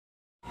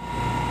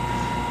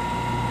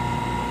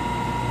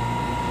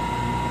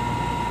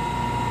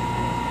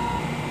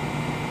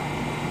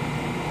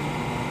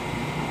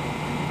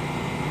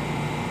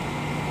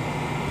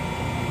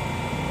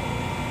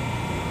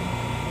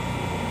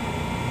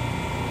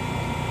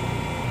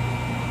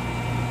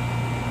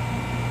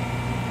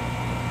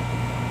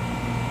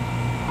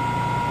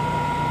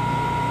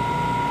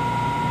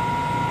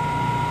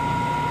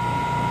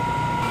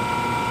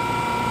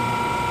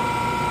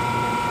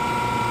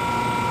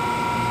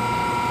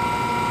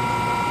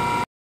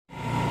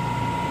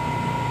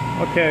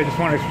Okay, I just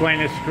want to explain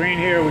this screen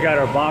here. We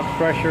got our box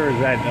pressure is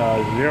at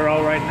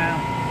 0 right now.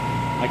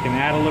 I can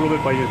add a little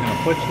bit by using a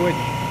foot switch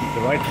to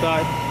the right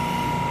side.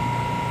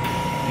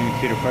 You can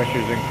see the pressure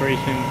is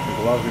increasing, the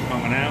gloves are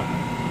coming out.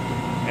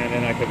 And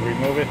then I could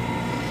remove it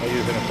by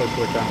using a foot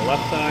switch on the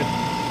left side.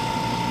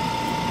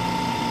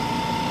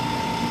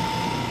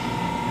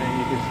 And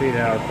you can see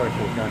that our pressure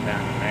has gone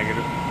down to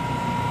negative.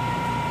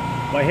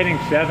 By hitting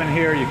 7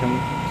 here, you can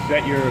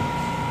set your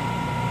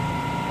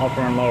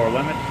upper and lower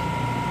limits.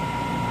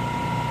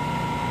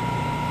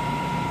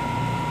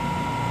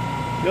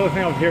 The other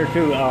thing up here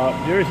too,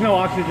 there is no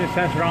oxygen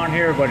sensor on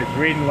here, but it's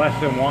reading less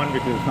than 1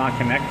 because it's not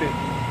connected.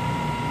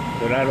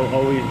 So that'll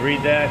always read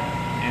that.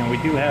 And we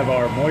do have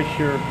our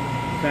moisture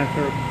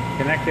sensor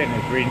connected and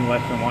it's reading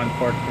less than 1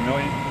 parts per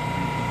million.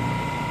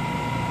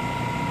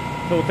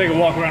 So we'll take a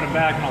walk around the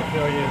back and I'll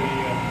show you the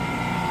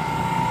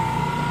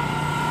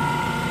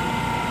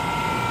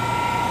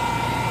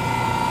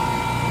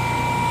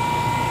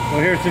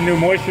well, here's the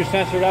new moisture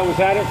sensor that was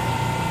added.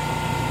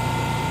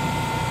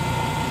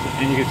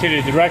 And you can see the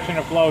direction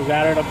of flows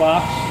out of the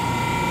box,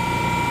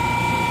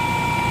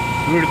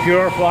 through the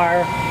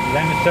purifier,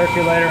 then the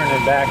circulator, and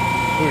then back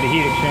through the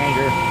heat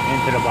exchanger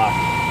into the box.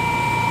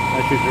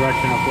 That's your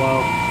direction of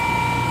flow.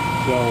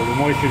 So the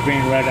moisture is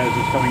being read as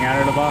it's coming out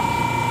of the box.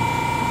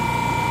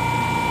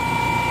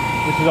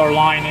 This is our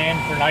line in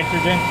for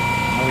nitrogen.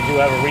 And we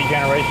do have a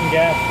regeneration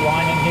gas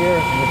line in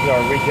here. And this is our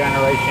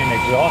regeneration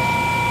exhaust.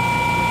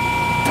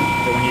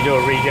 So when you do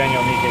a regen,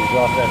 you'll need to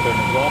exhaust that through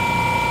an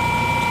exhaust.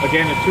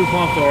 Again, the 2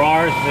 pumps are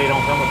ours, they don't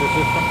come with the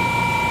system.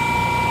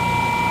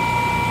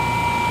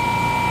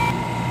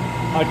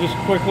 Just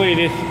quickly,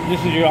 this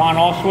is your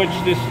on-off switch.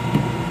 This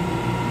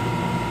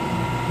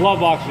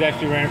glove box is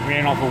actually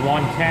ran off a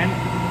 110.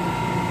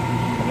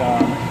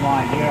 This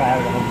line here, I have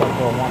it hooked up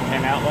to a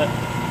 110 outlet.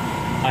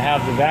 I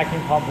have the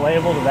vacuum pump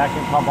label. The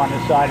vacuum pump on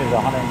this side is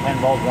a 110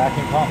 volt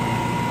vacuum pump.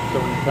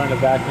 So when you turn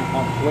the vacuum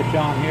pump switch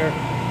on here,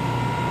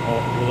 well,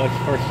 let's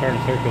first turn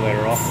the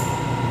circulator off.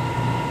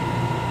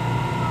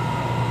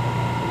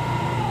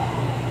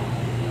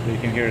 So you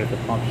can hear that the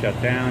pump shut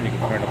down. You can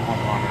turn the pump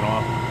on and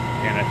off.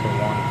 Again, that's a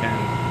 110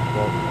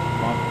 volt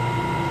pump.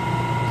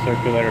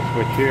 Circulator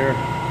switch here.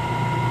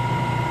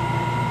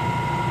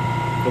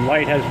 The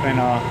light has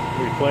been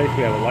replaced.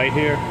 We have a light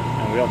here,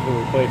 and we also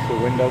replaced the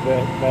window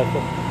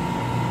vessel.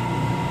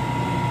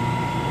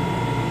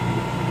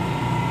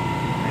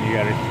 And you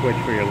got a switch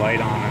for your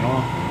light on and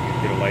off. You can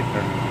see the light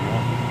turning on and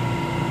off.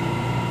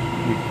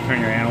 You can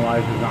turn your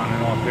analyzers on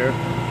and off here.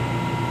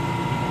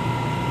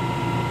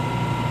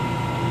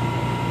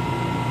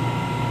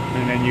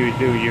 And then you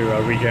do your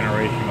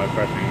regeneration by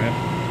pressing this.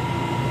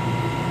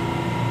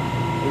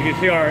 You can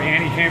see our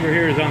antechamber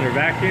here is under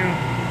vacuum.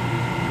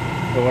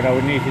 So what I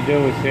would need to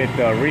do is hit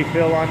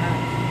refill on that.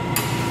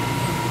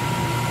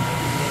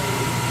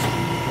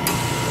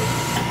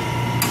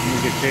 And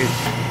you can see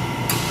it's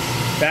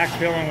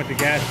backfilling with the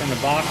gas from the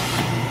box.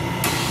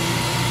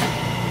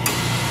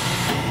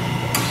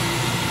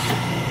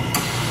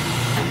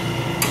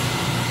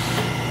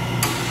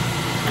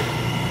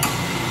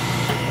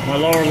 My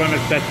lower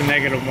limit's set to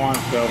 -1,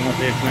 so once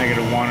it's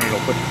 -1, it'll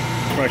put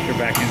pressure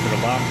back into the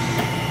box.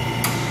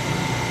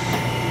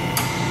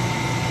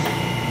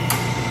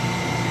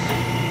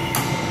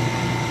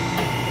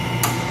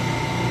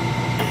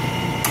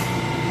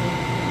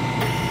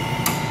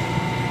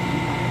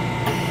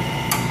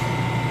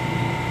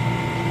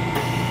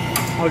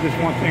 Oh, just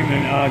one thing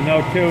to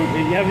note too,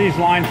 you have these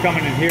lines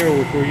coming in here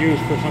which were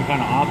used for some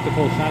kind of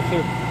optical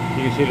sensor.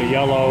 You can see the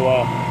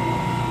yellow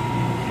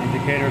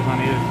indicators on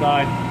either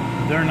side.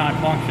 They're not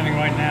functioning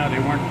right now. They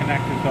weren't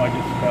connected, so I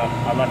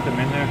left them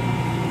in there.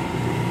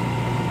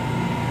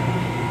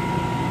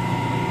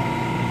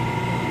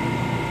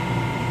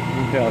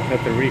 Okay, I'll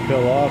set the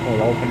refill off.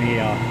 We'll open the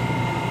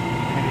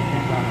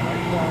antechamber on the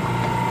right side.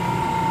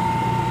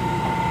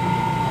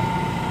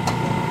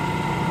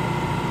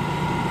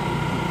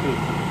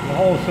 The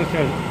whole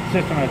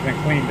system has been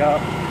cleaned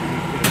up.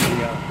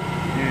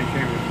 The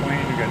antechamber is clean.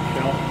 We've got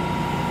shelf.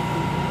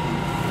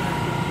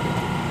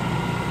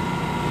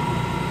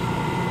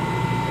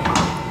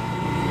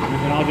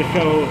 And I'll just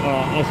show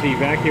us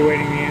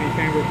evacuating the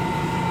antechamber.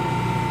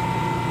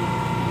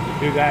 To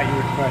do that, you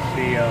would press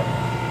the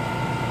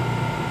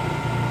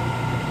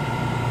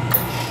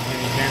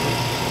antechamber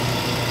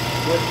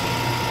switch.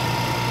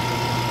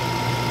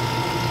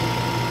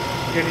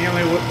 Okay, the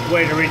only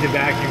way to read the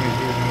vacuum is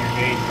using your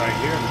gauge right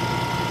here.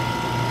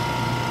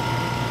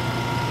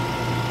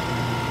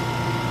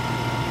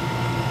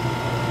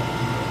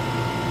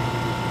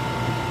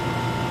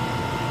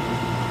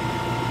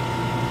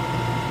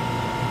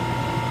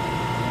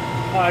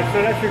 So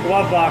that's your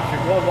glove box.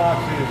 Your glove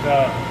box is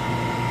a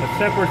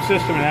separate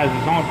system. It has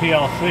its own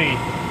PLC.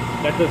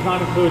 That does not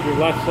include your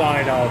left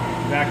side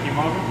vacuum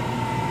oven.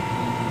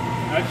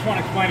 I just want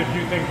to explain a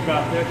few things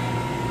about this.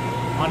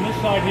 On this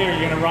side here,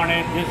 you're going to run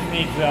it. This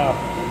needs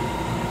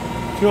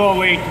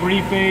 208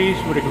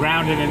 3-phase with a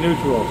ground and a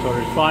neutral. So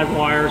there's 5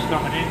 wires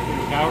coming into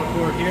the power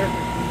cord here.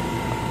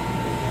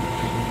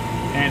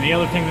 And the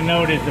other thing to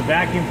note is the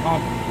vacuum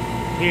pump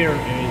here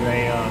is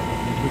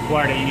it's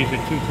required that you use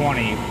a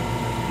 220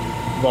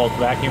 volt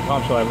vacuum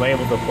pump, so I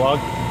labeled the plug.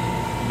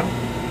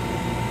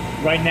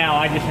 Right now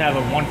I just have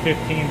a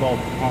 115 volt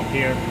pump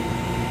here.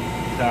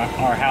 It's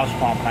our house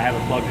pump, and I have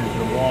it plugged into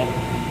the wall,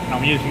 and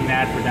I'm using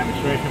that for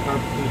demonstration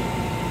purposes.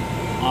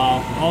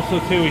 Also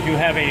too is you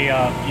have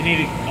you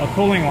need a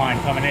cooling line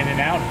coming in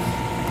and out,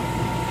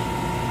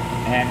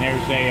 and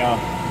there's a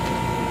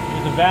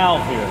valve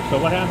here. So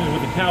what happens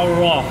with the power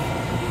off,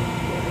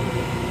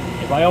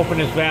 if I open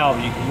this valve,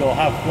 you'll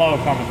have flow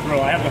coming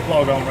through. I have the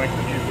flow going right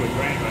into a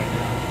drain right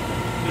now.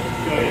 Just to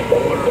show you,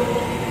 the water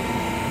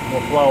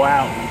will flow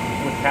out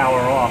with power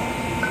off.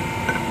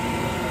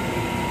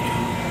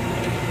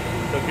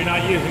 So if you're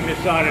not using this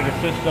side of the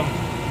system,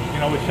 you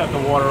can always shut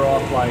the water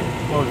off by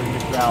closing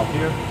this valve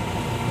here.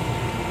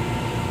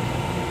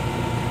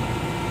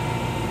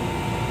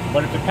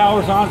 But if the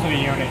power's onto the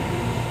unit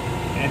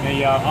and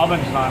the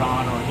oven's not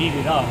on or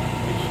heated up,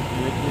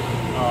 this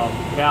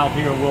valve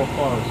here will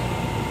close.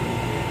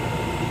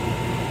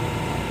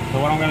 So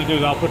what I'm going to do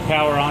is I'll put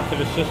power onto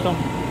the system.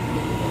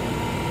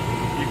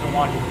 You can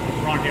watch it from the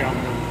front here. I'm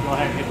going to go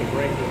ahead and hit the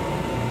brake.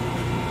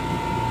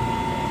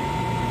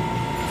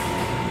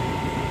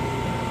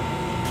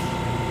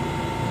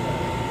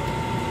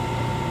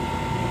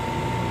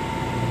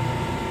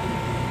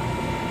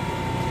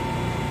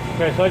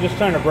 Okay, so I just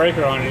turned the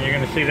breaker on, and you're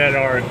going to see that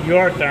our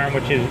Eurotherm,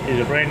 which is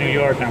a brand new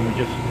Eurotherm,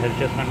 has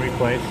just been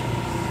replaced.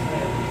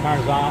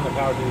 Turns on, the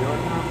power to the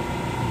Eurotherm.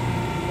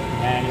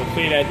 And you'll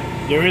see that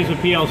there is a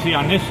PLC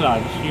on this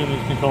side. This unit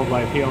is controlled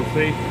by a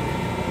PLC,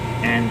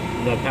 and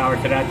the power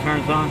to that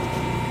turns on.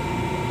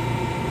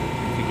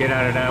 To get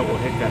out of that, we'll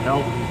hit the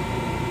help.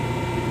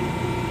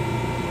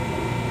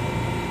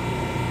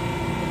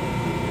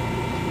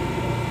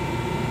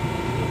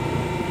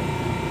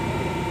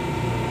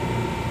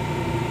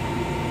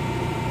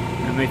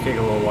 It may take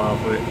a little while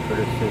for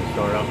this to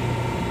start up.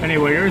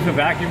 Anyway, there is a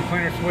vacuum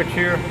cleaner switch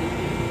here.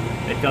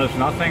 It does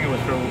nothing. It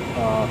was for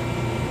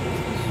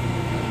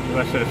the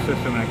rest of the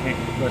system, and the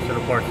rest of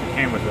the parts that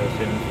came with this,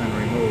 and it's been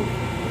removed.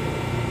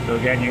 So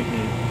again, it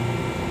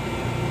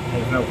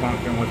has no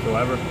function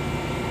whatsoever.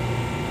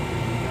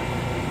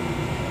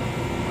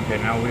 Okay,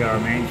 now we are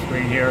main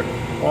screen here.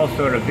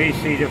 Also, the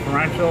VC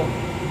differential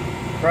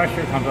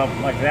pressure comes up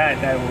like that.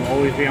 That will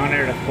always be on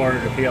there. That's part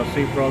of the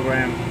PLC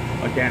program.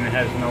 Again, it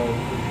has no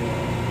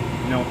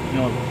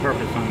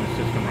purpose on the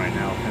system right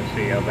now since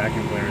the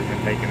vacuum cleaner has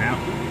been taken out.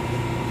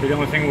 So the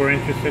only thing we're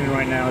interested in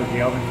right now is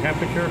the oven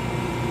temperature.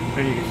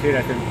 And you can see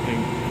that they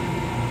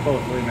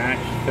closely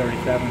match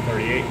 37,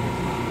 38.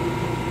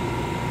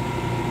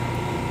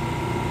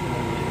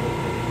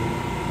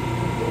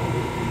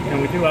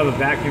 And we do have a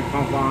vacuum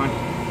pump on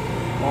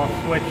off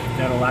switch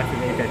that'll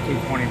activate that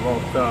 220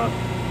 volt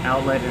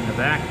outlet in the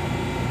back.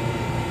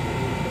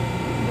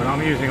 But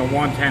I'm using a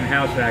 110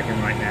 house vacuum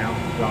right now.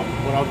 So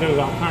what I'll do is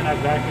I'll turn that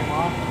vacuum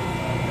off.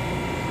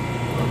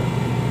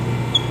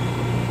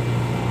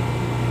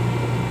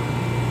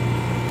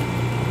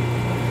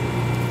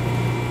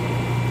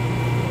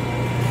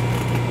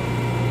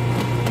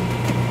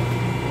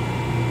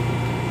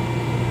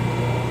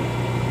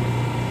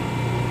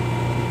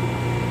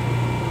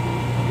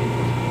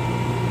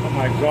 Put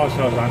my exhaust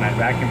hose on that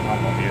vacuum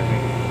pump I'm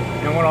using.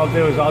 And what I'll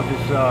do is I'll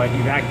just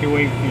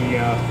evacuate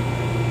the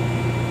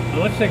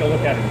let's take a look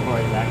at it before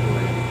I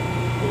evacuate it.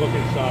 We'll look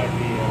inside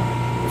the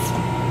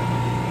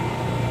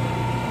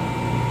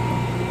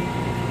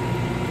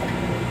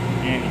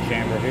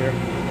antechamber here.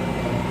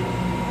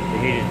 The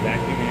heated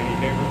vacuum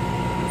antechamber.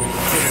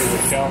 Consider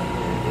the shelf.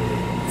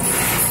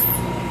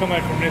 Come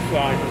in from this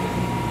side.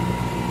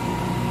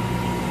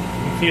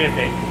 You can see that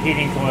the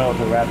heating coils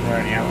are wrapped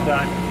around the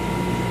outside.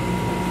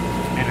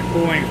 And the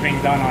cooling is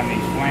being done on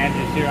these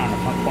flanges here on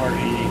the front part of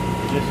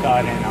this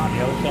side and on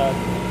the other side.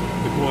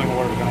 The cooling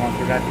water is going to run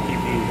through that to keep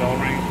these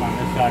O-rings on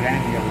this side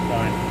and the other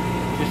side,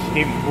 just to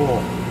keep them cool,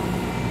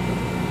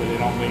 so they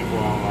don't leak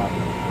while we're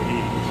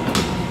heating.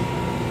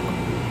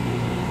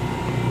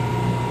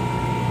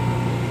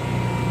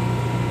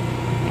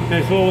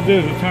 Okay, so what we'll do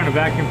is we'll turn the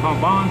vacuum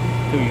pump on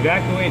to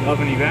evacuate,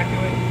 oven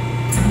evacuate.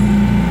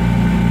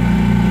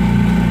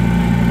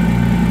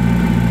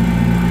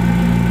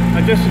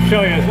 Now just to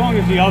show you, as long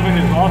as the oven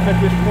is off at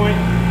this point,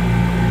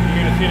 you're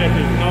going to see that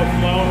there's no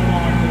flow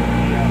going to the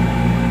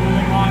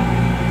cooling line.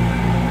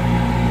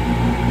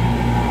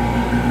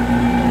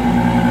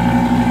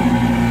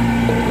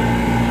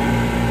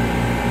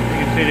 You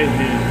can see that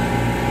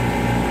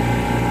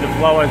the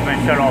flow has been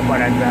shut off by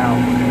that valve.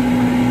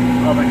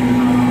 The oven is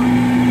not on.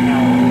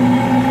 Now,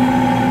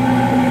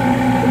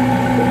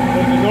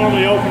 there's a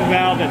normally open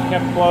valve that's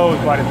kept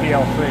closed by the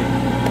PLC,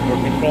 or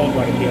controlled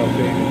by the PLC.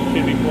 It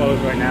should be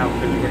closed right now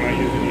because we're not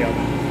using the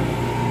oven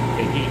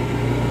to heat.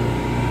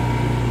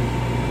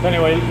 So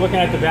anyway, looking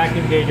at the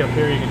vacuum gauge up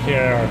here, you can see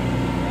our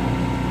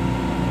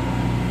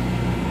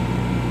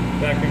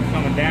vacuum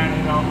coming down,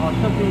 and I'll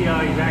simply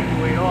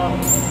evacuate off.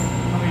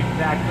 Let me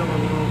backfill a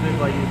little bit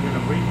by using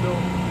a refill.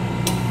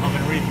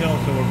 Oven refill,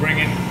 so we're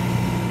bringing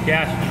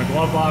gas from the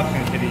glove box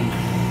into the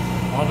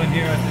oven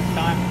here at this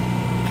time.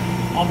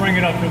 I'll bring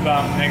it up to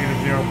about negative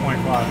 0.5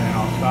 and then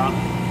I'll stop.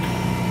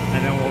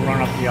 And then we'll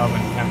run up the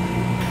oven temperature.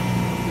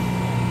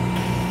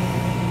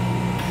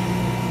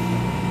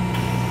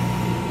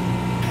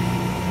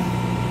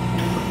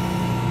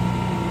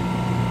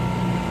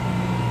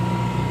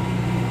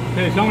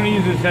 Okay, so I'm going to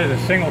use this as a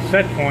single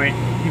set point.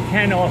 You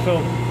can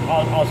also,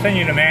 I'll send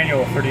you the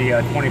manual for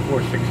the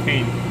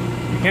 2416.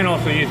 You can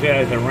also use it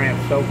as a ramp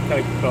soap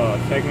type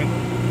segment,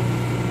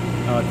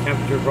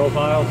 temperature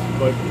profiles,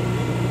 but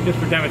just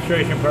for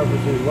demonstration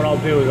purposes, what I'll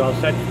do is I'll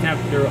set the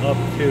temperature up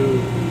to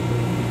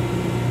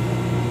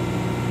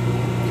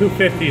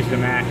 250 is the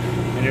max,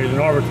 and there's an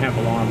overtemp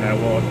alarm that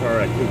will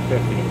occur at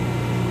 250.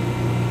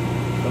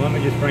 So let me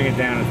just bring it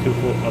down to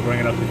I'll bring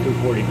it up to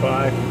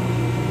 245.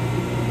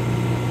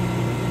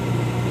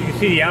 You can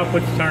see the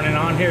output's turning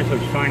on here, so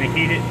it's trying to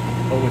heat it,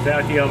 but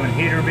without the oven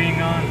heater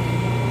being on,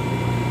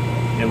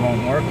 it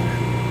won't work.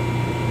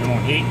 It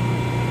won't heat.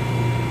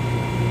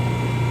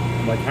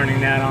 And by turning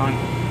that on,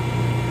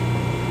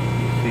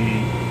 you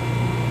see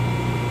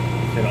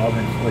the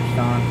oven switched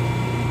on.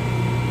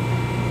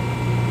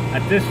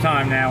 At this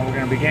time now, we're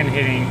going to begin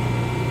hitting,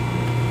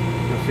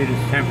 you'll see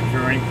this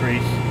temperature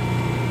increase.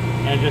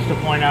 And just to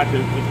point out,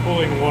 the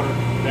cooling water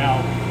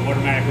valve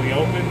automatically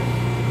opens.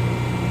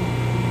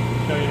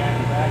 I'll show you that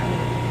in the back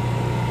here.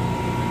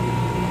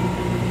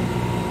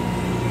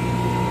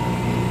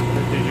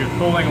 This is your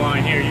cooling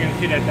line here. You can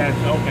see that that's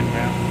open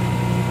now.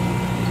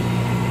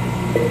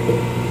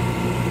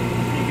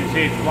 You can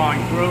see it's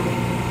flowing through.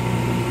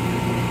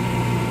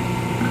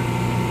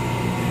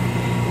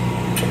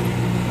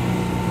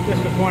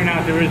 Just to point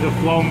out, there is a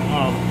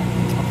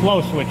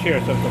flow switch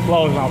here, so if the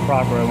flow is not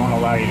proper, it won't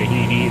allow you to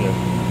heat either.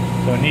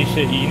 So it needs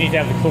to, you need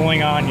to have the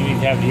cooling on, you need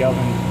to have the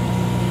oven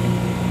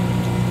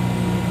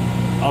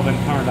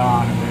turned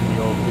on, and then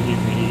you'll begin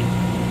to heat.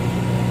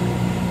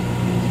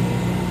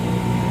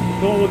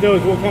 So what we'll do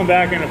is we'll come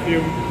back in a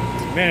few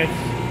minutes.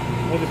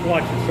 We'll just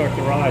watch it start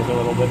to rise a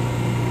little bit.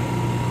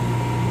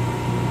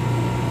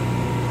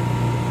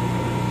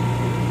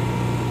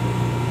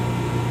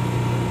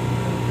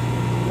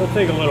 It'll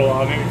take a little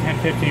while, maybe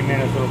 10-15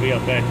 minutes. It'll be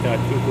up at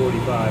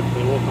 245, so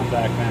we'll come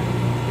back then and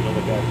take a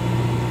look at it.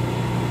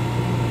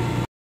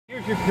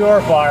 Here's your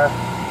purifier.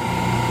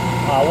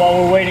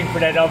 While we're waiting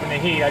for that oven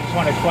to heat, I just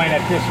want to explain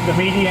that the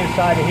media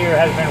inside of here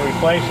has been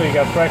replaced, so you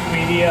got fresh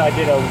media. I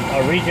did a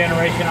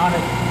regeneration on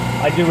it.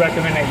 I do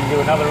recommend that you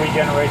do another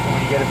regeneration when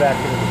you get it back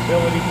to the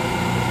facility.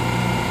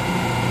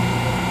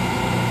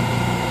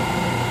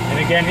 And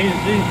again, this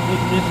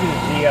is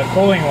the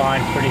cooling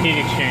line for the heat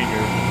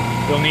exchanger.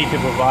 You'll need to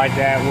provide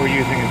that. We're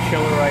using a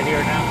chiller right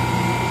here now.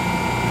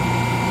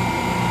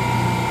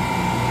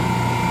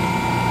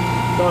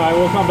 So alright,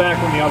 we'll come back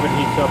when the oven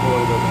heats up a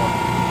little bit more.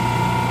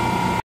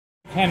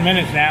 10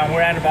 minutes now,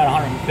 we're at about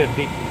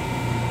 150.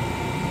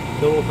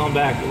 So we'll come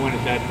back when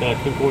it's at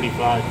 245,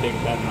 take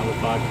about another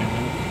 5-10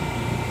 minutes.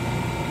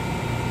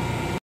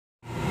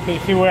 So you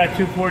see we're at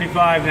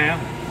 245 now.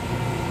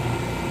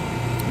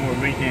 And we're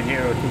reading in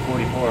here at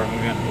 244, and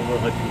we'll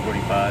hit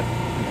 245.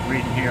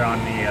 We're reading here on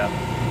the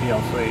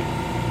PLC.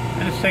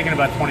 And it's taking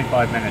about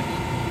 25 minutes.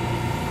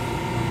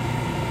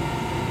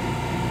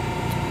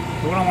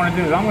 So what I want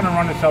to do is I'm going to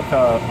run this up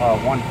to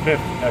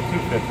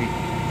 250.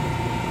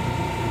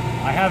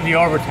 I have the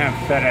overtemp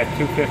set at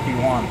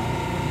 251.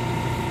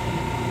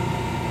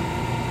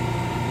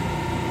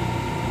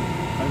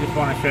 I just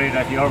want to show you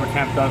that the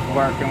overtemp does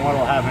work, and what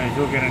will happen is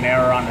you'll get an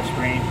error on the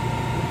screen,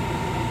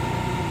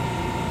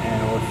 and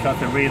it will shut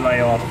the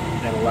relay off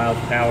that allows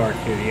power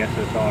to the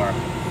SSR,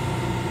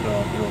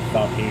 so it'll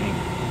stop heating.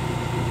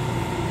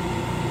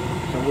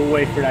 So we'll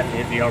wait for that to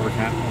hit the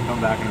overtemp. We'll come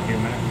back in a few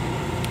minutes.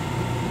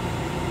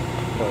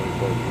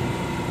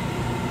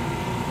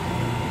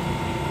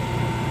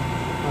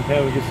 Okay,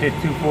 we just hit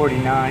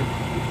 249.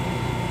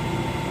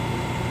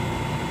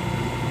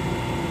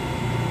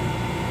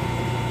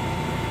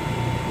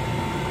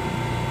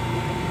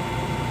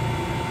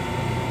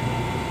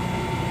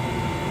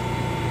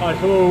 Alright,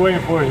 so what we're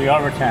waiting for is the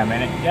overtemp,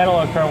 and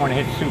that'll occur when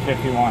it hits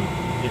 251,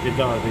 if it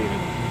does even.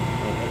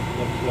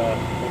 So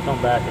we'll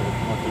come back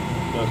once it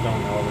does go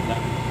in the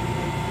overtemp.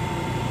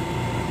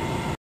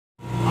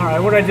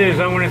 Alright, what I did is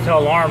I went into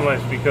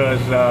alarmless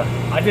because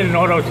I did an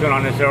auto tune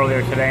on this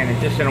earlier today, and it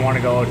just didn't want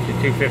to go to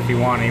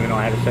 251 even though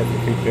I had it set to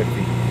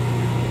 250.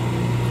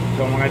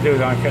 So what I'm going to do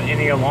is in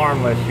the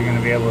alarm list you're going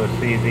to be able to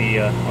see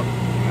the,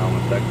 hang on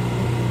one second.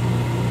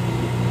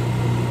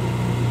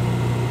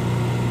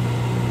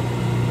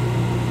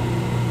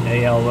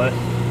 AL list.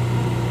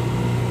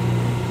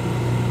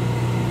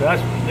 So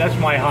that's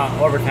my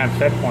overtemp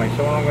set point.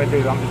 So what I'm going to do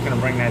is I'm just going to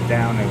bring that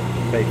down to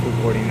say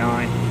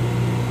 249.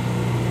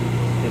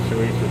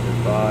 Hysteresis is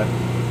 5.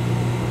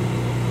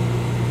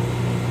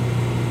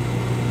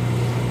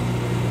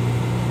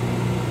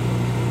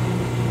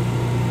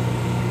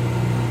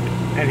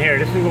 And here,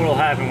 this is what will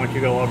happen once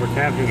you go over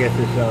temp. You get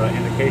this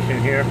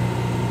indication here.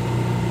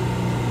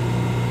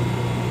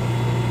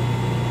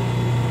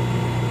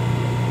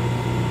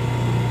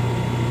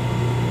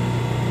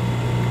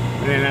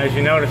 And then as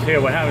you notice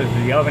here, what happens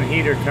is the oven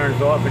heater turns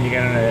off and you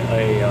get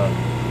a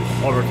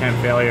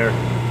overtemp failure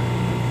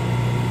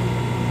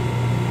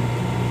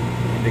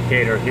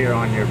indicator here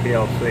on your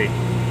PLC.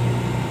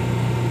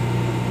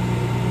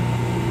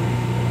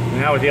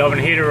 Now with the oven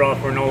heater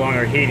off, we're no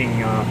longer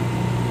heating,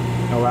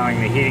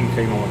 allowing the heating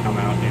signal to come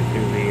out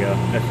into the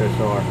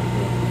SSR.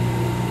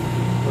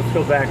 So let's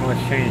go back and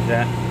let's change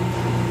that.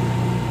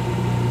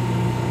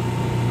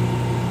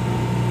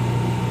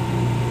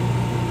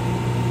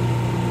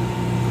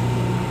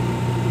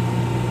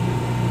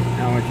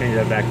 Now I'm going to change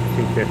that back to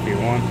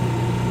 251.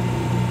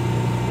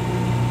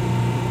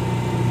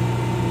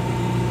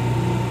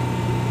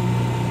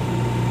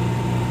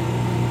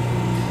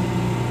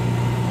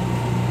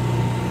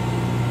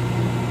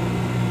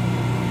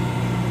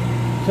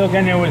 So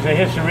again, there was a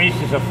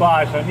hysteresis of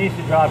 5, so it needs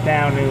to drop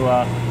down to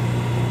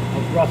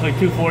roughly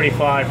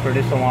 245 for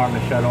this alarm to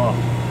shut off.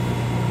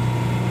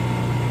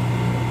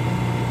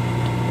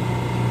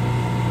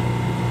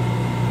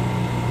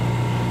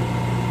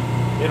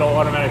 It'll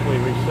automatically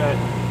reset.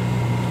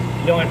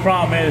 The only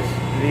problem is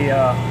the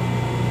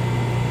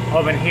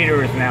oven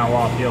heater is now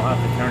off. You'll have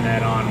to turn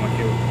that on once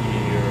your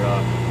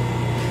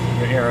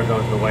error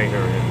goes away.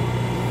 Here it is.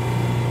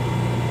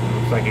 It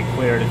looks like it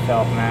cleared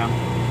itself now.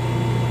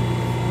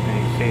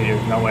 See,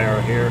 there's no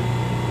error here,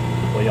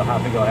 well, you'll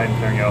have to go ahead and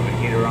turn your oven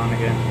heater on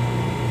again.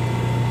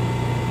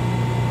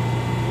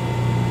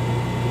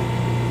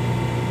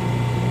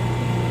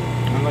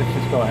 And let's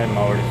just go ahead and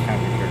lower this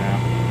temperature now.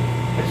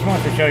 I just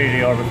wanted to show you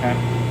the overtemp.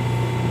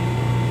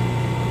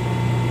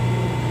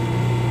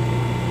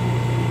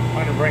 I'm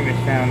going to bring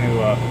this down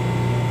to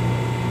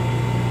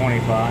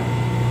 25.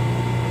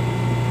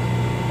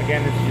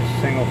 Again, this is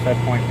just single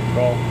set point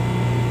control.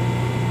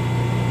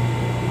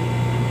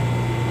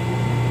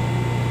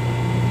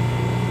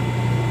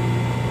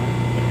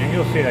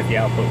 You'll see that the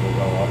output will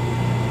go up.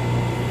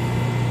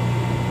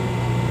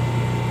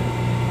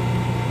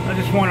 Now,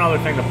 just one other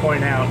thing to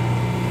point out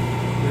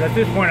is at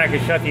this point I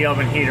could shut the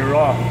oven heater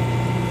off,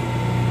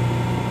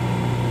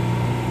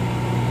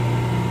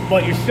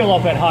 but you're still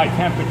up at high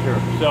temperature.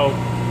 So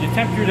the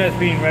temperature that's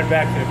being read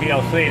back to the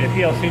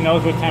PLC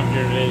knows what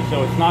temperature it is,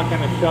 so it's not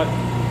going to shut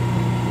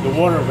the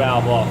water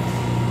valve off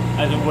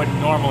as it would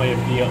normally if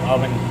the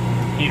oven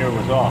heater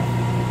was off.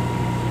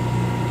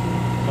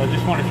 So I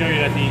just want to show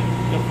you that the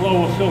flow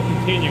will still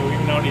continue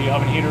even though the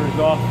oven heater is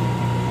off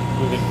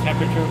with its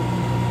temperature.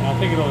 And I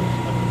think it'll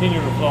continue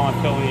to flow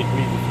until it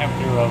reaches a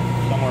temperature of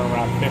somewhere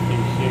around 50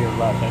 C or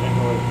less. I didn't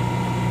really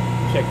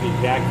check the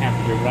exact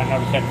temperature, but I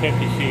noticed at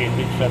 50 C it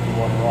did shut the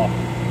water off.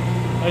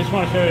 I just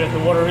want to show you that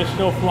the water is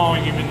still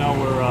flowing even though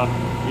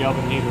the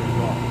oven heater is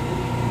off.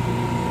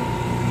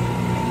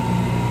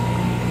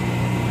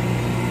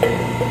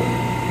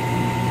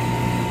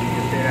 You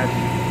can see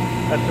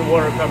that's the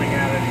water coming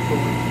out of the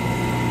cooling.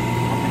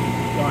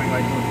 Going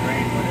right to a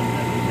drain, but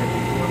as we said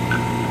before.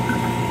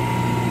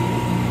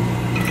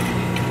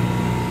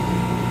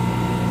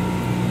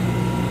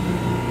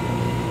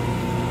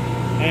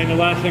 And the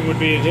last thing would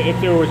be is if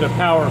there was a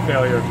power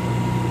failure,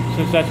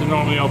 since that's a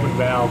normally open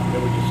valve,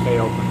 it would just stay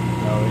open.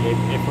 So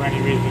if for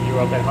any reason you're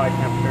up at high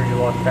temperature, you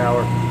lost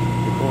power,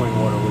 the cooling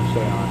water would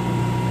stay on.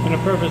 And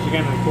the purpose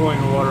again of the cooling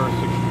water is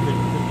to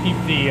keep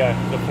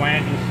the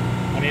flanges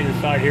on either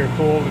side here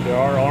cool. There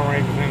are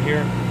O-rings in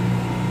here.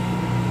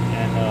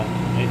 And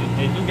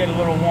they do get a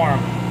little warm,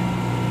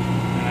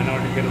 and I know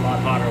they get a lot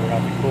hotter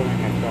without the cooling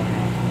that's going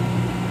on.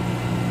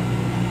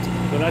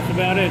 So that's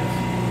about it.